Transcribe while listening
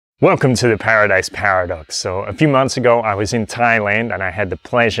Welcome to the Paradise Paradox. So a few months ago I was in Thailand and I had the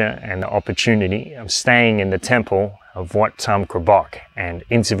pleasure and the opportunity of staying in the temple of Wat Tham Krabok and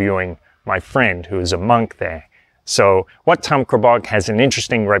interviewing my friend who is a monk there. So Wat Tham Krabok has an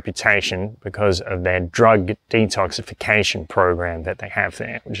interesting reputation because of their drug detoxification program that they have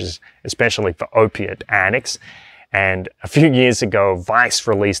there, which is especially for opiate addicts. And a few years ago, Vice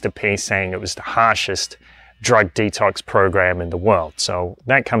released a piece saying it was the harshest drug detox program in the world. So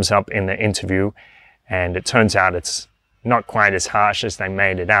that comes up in the interview, and it turns out it's not quite as harsh as they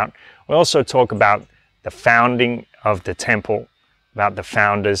made it out. We also talk about the founding of the temple, about the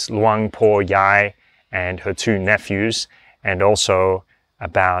founders, Luang Paw Yai and her two nephews, and also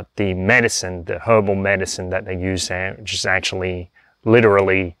about the medicine, the herbal medicine that they use there, which is actually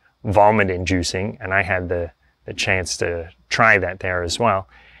literally vomit-inducing, and I had the chance to try that there as well.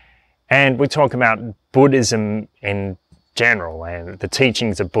 And we talk about Buddhism in general and the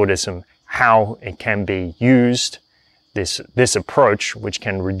teachings of Buddhism, how it can be used, this approach, which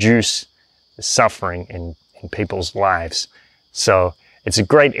can reduce the suffering in people's lives. So it's a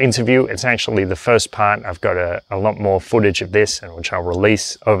great interview. It's actually the first part. I've got a lot more footage of this, and which I'll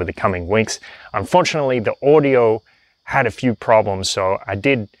release over the coming weeks. Unfortunately, the audio had a few problems, so I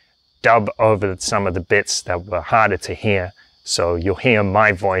did dub over some of the bits that were harder to hear. So you'll hear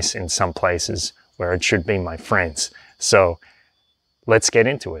my voice in some places where it should be my friend's. So let's get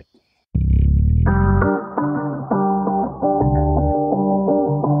into it.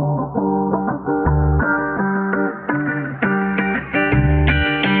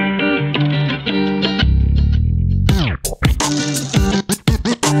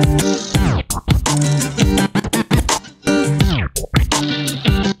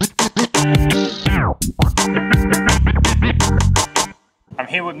 I'm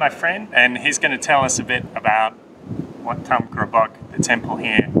here with my friend, and he's going to tell us a bit about Wat Tham Krabok, the temple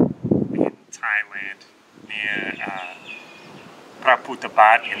here in Thailand, near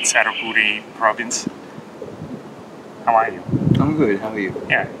Praputabat in Saraburi province. How are you? I'm good, how are you?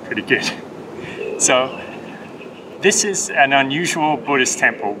 Yeah, pretty good. So, this is an unusual Buddhist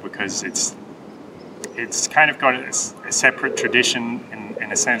temple because it's kind of got a separate tradition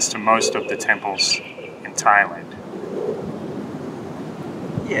in a sense to most of the temples in Thailand.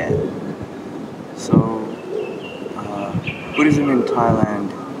 Yeah. So, Buddhism in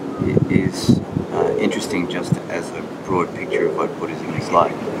Thailand is interesting just as a broad picture of what Buddhism is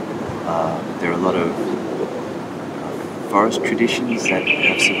like. There are a lot of forest traditions that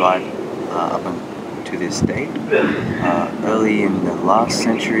have survived up to this day. Early in the last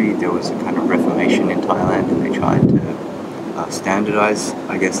century, there was a kind of reformation in Thailand, and they tried to standardize,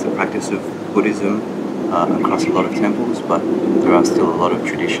 I guess, the practice of Buddhism across a lot of temples, but there are still a lot of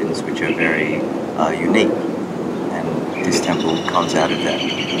traditions which are very unique, and this temple comes out of that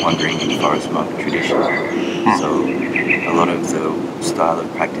wandering forest monk tradition. So a lot of the style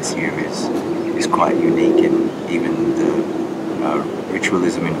of practice here is quite unique, and even the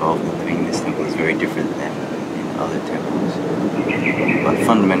ritualism involved in living in this temple is very different than in other temples. But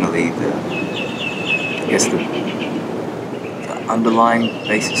fundamentally, the underlying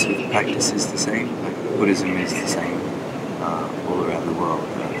basis of practice is the same. Buddhism is the same all around the world.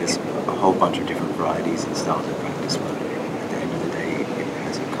 There's a whole bunch of different varieties and styles of practice, but at the end of the day, it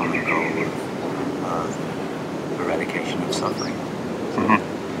has a common goal of eradication of suffering. Mm-hmm.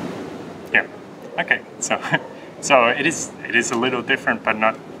 Yeah. Okay. So it is a little different, but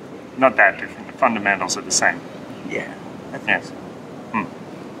not that different. The fundamentals are the same. Yeah. I think so.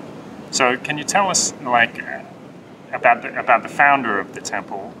 So can you tell us about the founder of the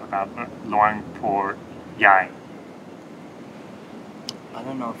temple, about Luang Paw Yai? I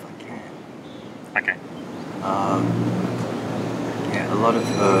don't know if I can. Okay. Yeah, a lot of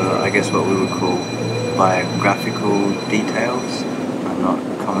I guess what we would call biographical details are not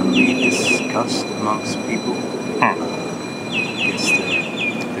commonly discussed amongst people. I guess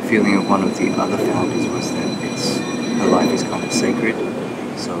the feeling of one of the other founders was that her life is kind of sacred,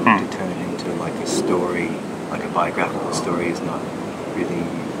 so to turn it into like a story, like a biographical story, is not really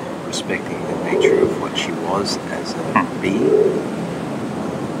respecting the nature of what she was as a being.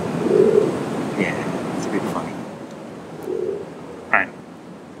 Yeah, it's a bit funny. Right.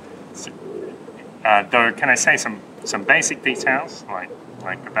 So, though, can I say some basic details, like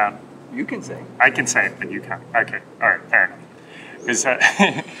about? You can say. I can say it, but you can't. Okay. All right. Fair enough. Because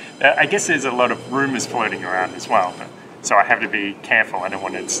I guess there's a lot of rumors floating around as well, so I have to be careful. I don't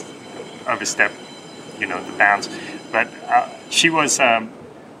want to overstep, the bounds. But she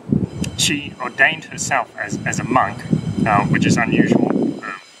ordained herself as a monk, which is unusual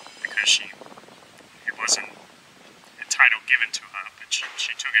because it wasn't a title given to her, but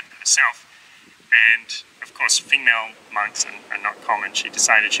she took it herself. And of course, female monks are not common. She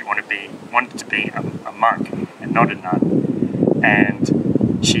decided she wanted to be a monk and not a nun. And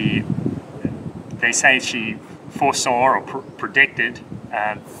they say she foresaw or predicted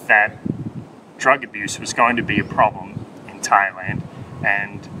that drug abuse was going to be a problem in Thailand,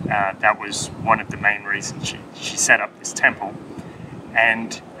 and that was one of the main reasons she set up this temple.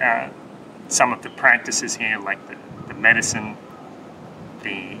 And some of the practices here, like the medicine,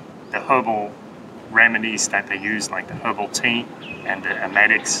 the herbal remedies that they use, like the herbal tea and the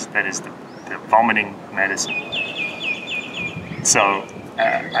emetics, that is the vomiting medicine. So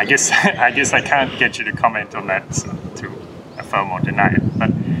I guess I can't get you to comment on that to affirm or deny it.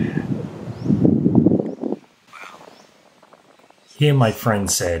 But here my friend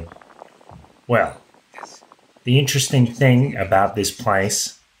said, well, the interesting thing about this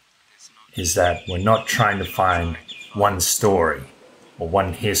place is that we're not trying to find one story or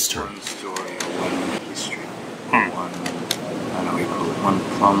one history. One story or one history. One, I don't know what you call it, one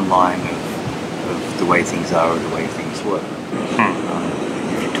plumb line of the way things are or the way things work.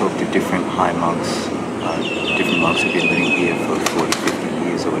 If you talk to different high monks, different monks who've been living here for 40, 50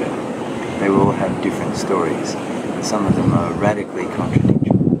 years or whatever, they will all have different stories. And some of them are radically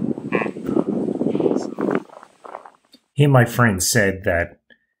contradictory. Here my friend said that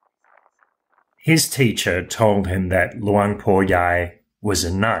his teacher told him that Luang Paw Yai was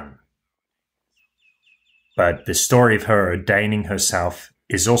a nun. But the story of her ordaining herself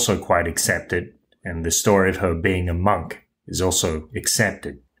is also quite accepted, and the story of her being a monk is also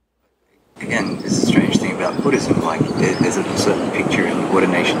accepted. Again, this is a strange thing about Buddhism, like there's a certain picture and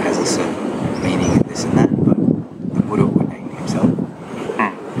ordination has a certain meaning and this and that, but the Buddha ordained himself.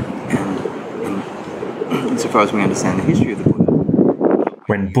 And insofar as we understand the history of the Buddha,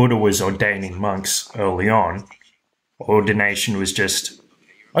 when Buddha was ordaining monks early on, ordination was just,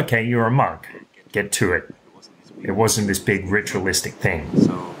 okay, you're a monk, get to it. It wasn't this big ritualistic thing.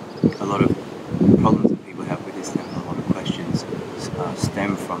 So a lot of problems that people have with this and a lot of questions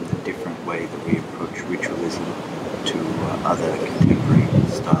stem from the different way that we approach ritualism to other contemporary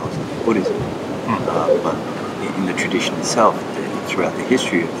styles of Buddhism. But in the tradition itself, throughout the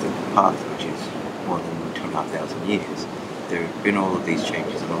history of the path, which is more than 2,500 years, there have been all of these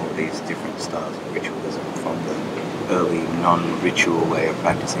changes and all of these different styles of ritualism, from the early non-ritual way of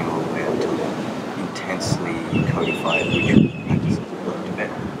practicing all the way up to the intensely codified ritual practices of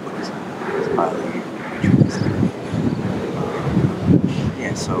Tibetan Buddhism. It's highly ritualistic.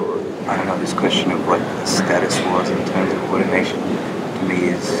 So I don't know, this question of what the status was in terms of ordination to me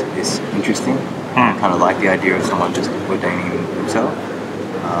is interesting. I kind of like the idea of someone just ordaining himself,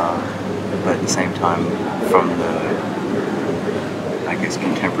 but at the same time, from the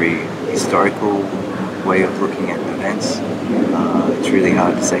contemporary historical way of looking at events, it's really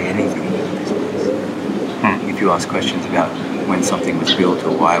hard to say anything about this place. If you ask questions about when something was built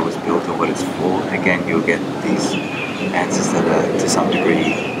or why it was built or what it's for, again, you'll get these answers that are to some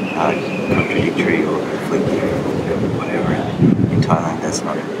degree contradictory or conflicting or whatever. In Thailand, that's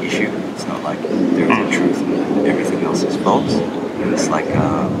not an issue. It's not like there is a truth and everything else is false. It's like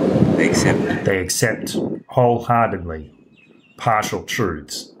they accept wholeheartedly partial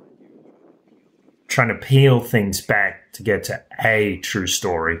truths. Trying to peel things back to get to a true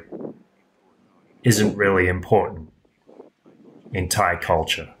story isn't really important in Thai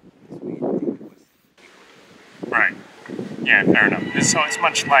culture. right, yeah, fair enough. So it's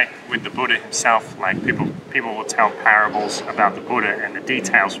much like with the Buddha himself. Like people will tell parables about the Buddha, and the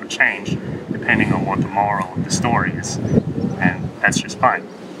details will change depending on what the moral of the story is, and that's just fine.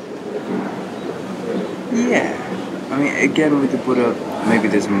 Yeah. I mean, again, with the Buddha, maybe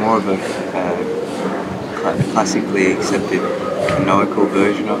there's more of a classically accepted canonical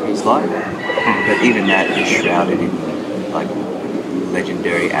version of his life, but even that is shrouded in like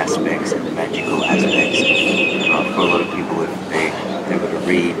legendary aspects and magical aspects. For a lot of people, if they were to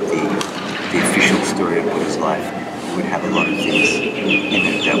read the official story of Buddha's life, it would have a lot of things in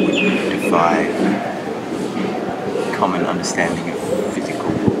it that would defy common understanding of physical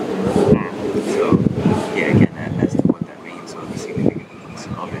law. So, yeah, again, as to what that means or the significance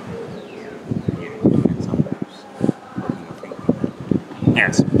of it, yeah, it depends on who's looking or thinking about it.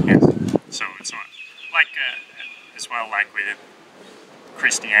 Yes. So it's like as well, like with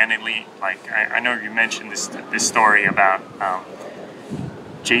Christianity. Like I know you mentioned this story about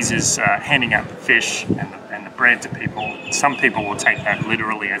Jesus handing out the fish and the bread to people. Some people will take that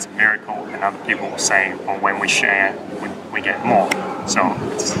literally as a miracle, and other people will say, well, when we share, we get more. So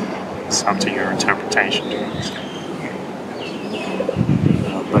it's up to your interpretation.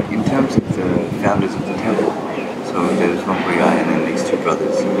 But in terms of the founders of the temple, so there's Luang Paw Yai and then these two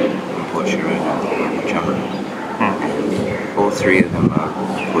brothers, Portia and Chummer. And all three of them are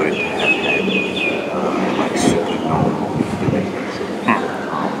reported to have had like super normal abilities.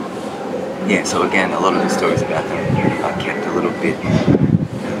 Yeah, so again, a lot of the stories about them are kept a little bit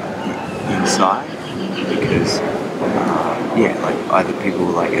inside because, yeah, like either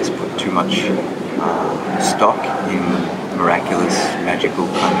people, I guess, put too much stock in miraculous, magical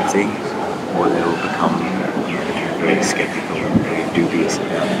kind of things, or they'll become very skeptical and very dubious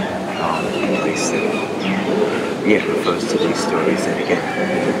about a place that, yeah, refers to these stories that, again,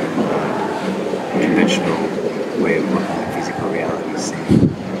 conventional way of looking at physical reality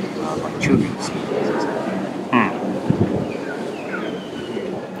seem like children's stories.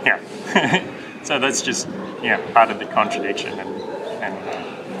 Yeah. So that's just, yeah, part of the contradiction, and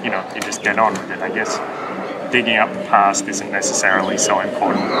you know, you just get on with it. I guess digging up the past isn't necessarily so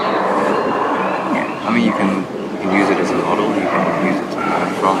important. Yeah, I mean, you can use it as a model, you can use it to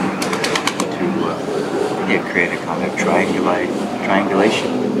learn from, to yeah, create a kind of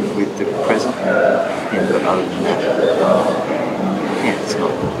triangulation with the present. Yeah, but other than that, yeah, it's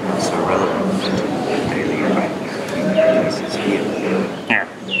not so relevant to daily practice. It's here. Yeah.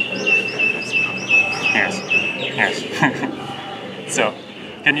 Yes. Yes. So,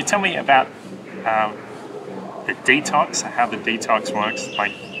 can you tell me about the detox, how the detox works?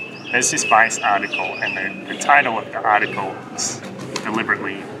 Like, there's this Vice article, and the title of the article is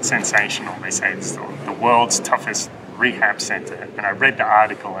deliberately sensational. They say it's the world's toughest rehab center. And I read the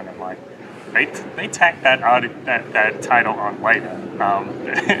article, and I'm like, they tacked that title on later.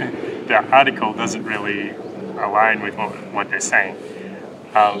 The article doesn't really align with what they're saying.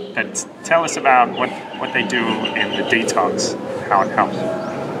 But tell us about what they do in the detox, how it helps.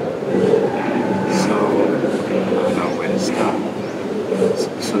 So, I don't know where to start.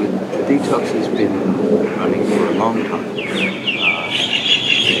 So the detox has been running for a long time.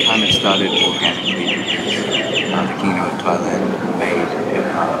 It kind of started organically because the Kingdom of Thailand made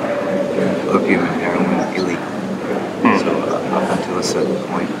opium and heroin illegal. So up until a certain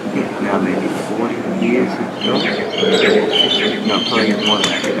point, now maybe 40 years ago, no, probably more than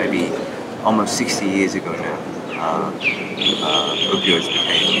that, maybe almost 60 years ago now, opioids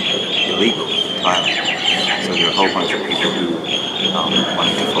became illegal in Thailand. So there were a whole bunch of people who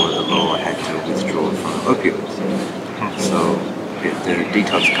wanted to follow the law had to withdraw from opioids. So the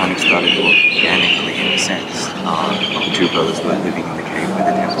detox kind of started organically in a sense. Two brothers were living in the cave where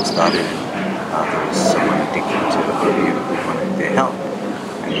the temple started, and there was someone addicted to opium who wanted their help.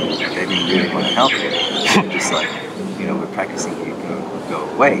 And they didn't really want to help him. Just like, you know, we're practicing here, go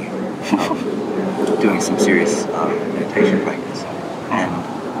away. Doing some serious meditation practice.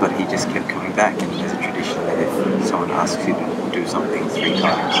 But he just kept coming back, and there's a tradition that if someone asks you to do something 3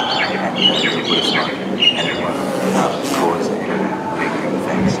 times and you put a smoke and it won't cause any negative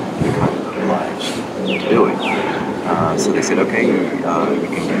effects, you're kind of obliged to do it. So they said, okay, you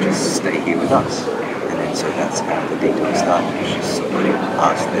can just stay here with us. And then so that's how the detox started. It's just somebody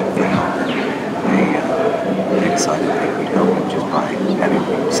asked them for help, and they decided they could help him just by having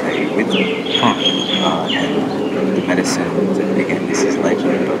him stay with them. And the medicine, again, this is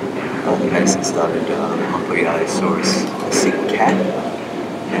legend, but the medicine started, Luang Paw Yai saw a sick cat,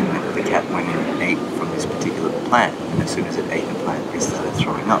 and the cat went and ate from this particular plant, and as soon as it ate the plant, it started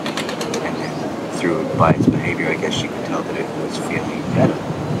throwing up. And then by its behavior, I guess you could tell that it was feeling better.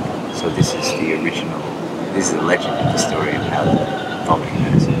 So this is the legend of the story of how the vomiting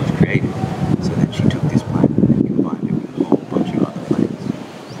medicine was created. So then she took this plant and combined it with a whole bunch of other plants.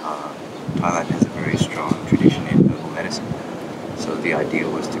 Thailand has a very strong tradition in herbal medicine. So the idea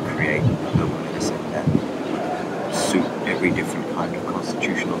was to create herbal medicine that would suit every different kind of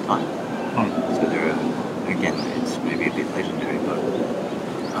constitutional type. So there are, again, it's maybe a bit legendary, but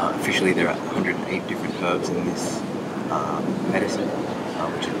officially there are 108 different herbs in this medicine,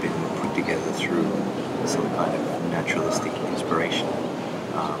 which have been put together through some kind of naturalistic inspiration,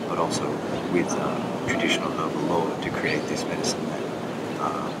 but also with traditional herbal law to create this medicine that,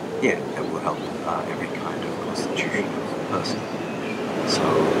 that will help every kind of constitution of a person. So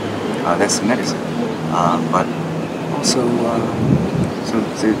that's the medicine. But also, so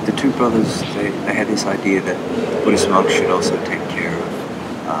the two brothers, they had this idea that Buddhist monks should also take care of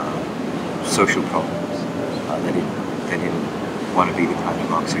social problems. They didn't want to be the kind of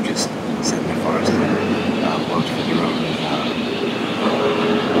monks who just sat in the forest and worked for their own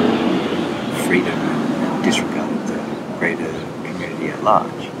freedom and disregarded the greater community at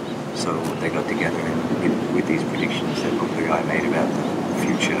large. So they got together and with these predictions that Luang Paw Yai made about the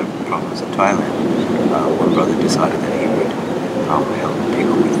future problems of Thailand, one brother decided that he would help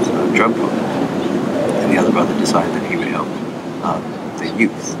people with drug problems, and the other brother decided that he would help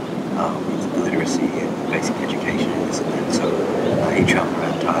youth with literacy and basic education and this and that. So he traveled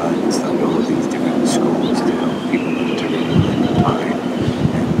around Thailand and started all of these different schools to help people learn to read and Thai,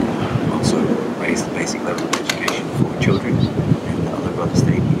 and also raise the basic level of education for children. And the other brother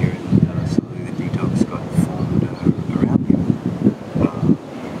stayed here, and slowly the detox got formed around him.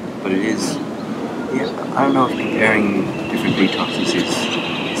 But it is, yeah, I don't know if comparing different detoxes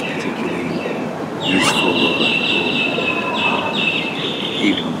is particularly useful or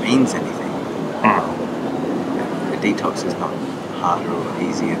even means anything. A detox is not harder or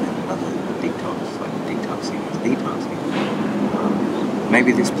easier than another detox, like detoxing is detoxing.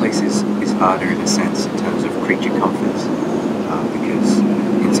 Maybe this place is harder in a sense in terms of creature comforts, because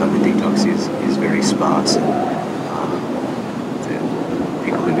inside the detox is very sparse, and the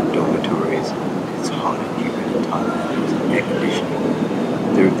people live in dormitories, and it's hot and humid in Thailand, there's no air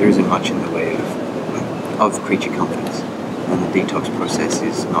conditioning. There isn't much in the way of creature comforts, and the detox process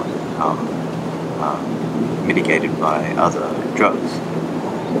is not mitigated by other drugs.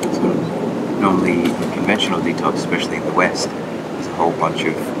 So normally in conventional detox, especially in the West, there's a whole bunch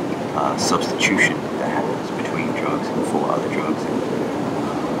of substitution that happens between drugs and for other drugs. And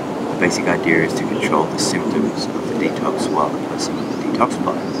the basic idea is to control the symptoms of the detox while the person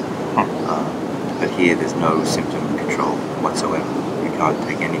detoxifies. But here there's no symptom control whatsoever. You can't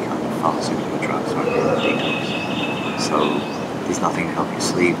take any kind of pharmaceutical drugs or detox. So there's nothing to help you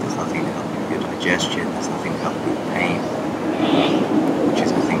sleep, there's nothing to help you with your digestion, there's nothing to help you with pain, which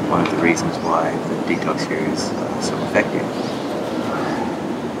is, I think, one of the reasons why the detox here is so effective.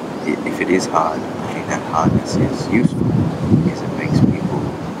 If it is hard, I think that hardness is useful because it makes people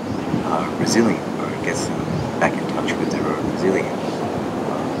resilient, or it gets them back in touch with their own resilience.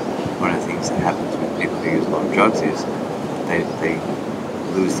 One of the things that happens with people who use a lot of drugs is they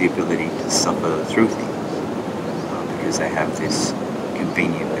lose the ability to suffer through things. Because they have this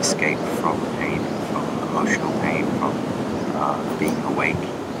convenient escape from pain, from emotional pain, from being awake.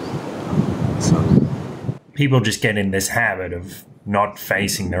 So people just get in this habit of not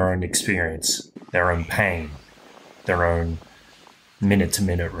facing their own experience, their own pain, their own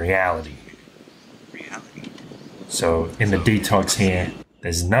minute-to-minute reality. So in the detox here,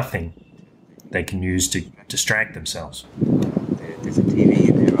 there's nothing they can use to distract themselves. There's a TV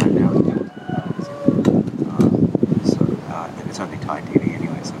in there right now. And it's only Thai TV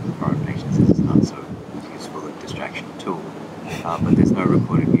anyway, so for foreign patients it's not so useful a distraction tool. But there's no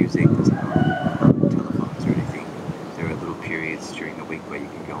recorded music, there's no telephones or anything. There are little periods during the week where you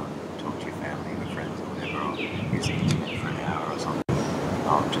can go and talk to your family or friends or whatever, or use the internet for an hour or something,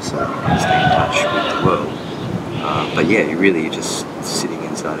 just so that you can stay in touch with the world. But yeah, you're just sitting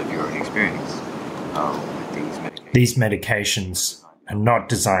inside of your own experience with these medications. These medications are not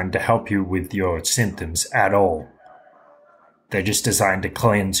designed to help you with your symptoms at all. They're just designed to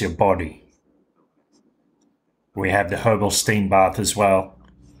cleanse your body. We have the herbal steam bath as well,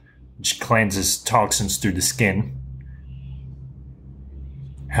 which cleanses toxins through the skin,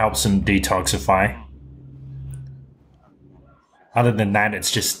 helps them detoxify. Other than that,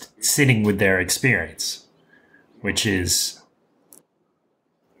 it's just sitting with their experience, which is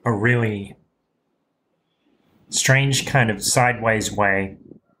a really strange kind of sideways way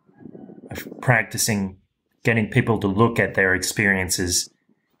of practicing getting people to look at their experiences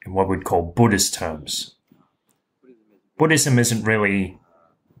in what we'd call Buddhist terms. Buddhism isn't really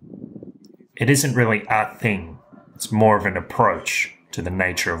a thing. It's more of an approach to the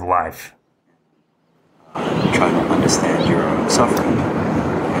nature of life. Trying to understand your own suffering.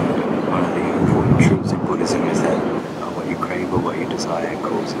 And one of the important truths in Buddhism is that what you crave or what you desire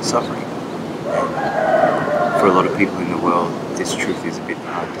causes suffering. And for a lot of people in the world, this truth is a bit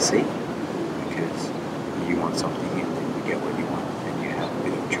hard to see, because you want something and then you get what you want and you have a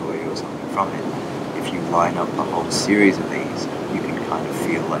bit of joy or something from it. If you line up a whole series of these, you can kind of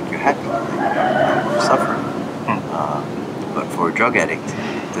feel like you're happy and you don't have suffering. But for a drug addict,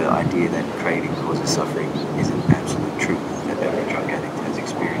 the idea that craving causes suffering is an absolute truth that every drug addict has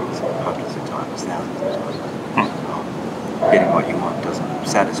experienced hundreds of times, thousands of times. Getting what you want doesn't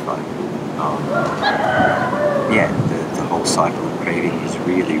satisfy you. The whole cycle of craving is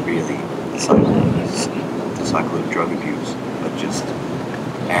really the cycle of drug abuse, but just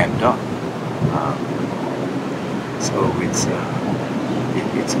amped up. So it's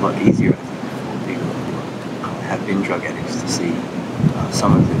a lot easier, I think, for people who have been drug addicts to see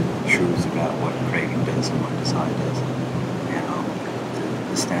some of the truths about what craving does and what desire does, and how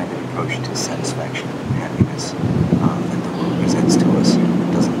the standard approach to satisfaction and happiness that the world presents to us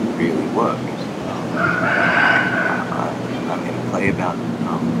doesn't really work. I made a play about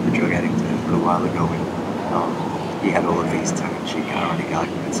the drug addict a little while ago, and he had all of these actually ironic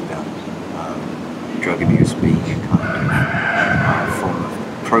arguments about drug abuse being a kind of form of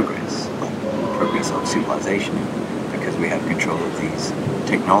progress, like progress of civilization, because we have control of these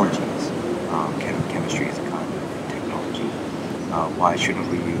technologies. Chemistry is a kind of technology. Why shouldn't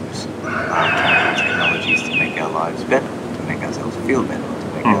we use chemical technologies to make our lives better, to make ourselves feel better,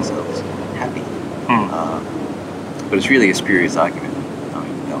 to make ourselves happy? But it's really a spurious argument. I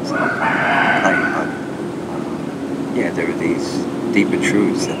mean, that was the whole point of the play, but yeah, there are these deeper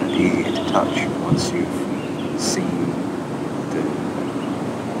truths that are easier to touch once you've seen the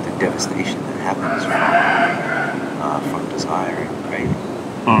devastation that happens from desire and craving.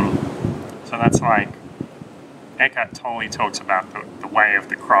 So that's like, Eckhart Tolle talks about the way of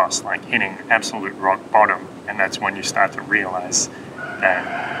the cross, like hitting absolute rock bottom, and that's when you start to realize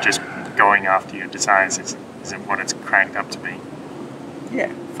that just going after your desires isn't what it's cracked up to be.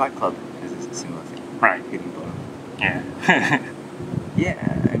 Yeah, Fight Club is a similar thing. Right. Hitting bottom. Yeah.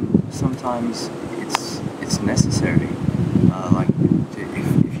 Yeah, and sometimes it's necessary. Like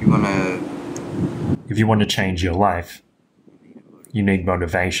if you want to change your life, you need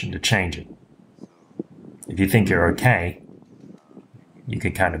motivation to change it. If you think you're okay, you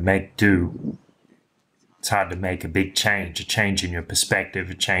can kind of make do. It's hard to make a big change, a change in your perspective,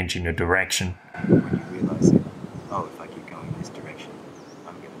 a change in your direction. When you realize that, oh, if I keep going in this direction,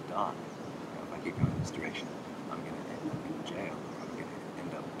 I'm going to die. Or if I keep going in this direction, I'm going to end up in jail. Or I'm going to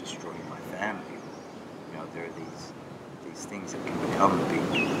end up destroying my family. You know, there are these things that can become the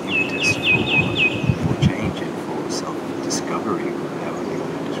impetus for change and for self-discovery.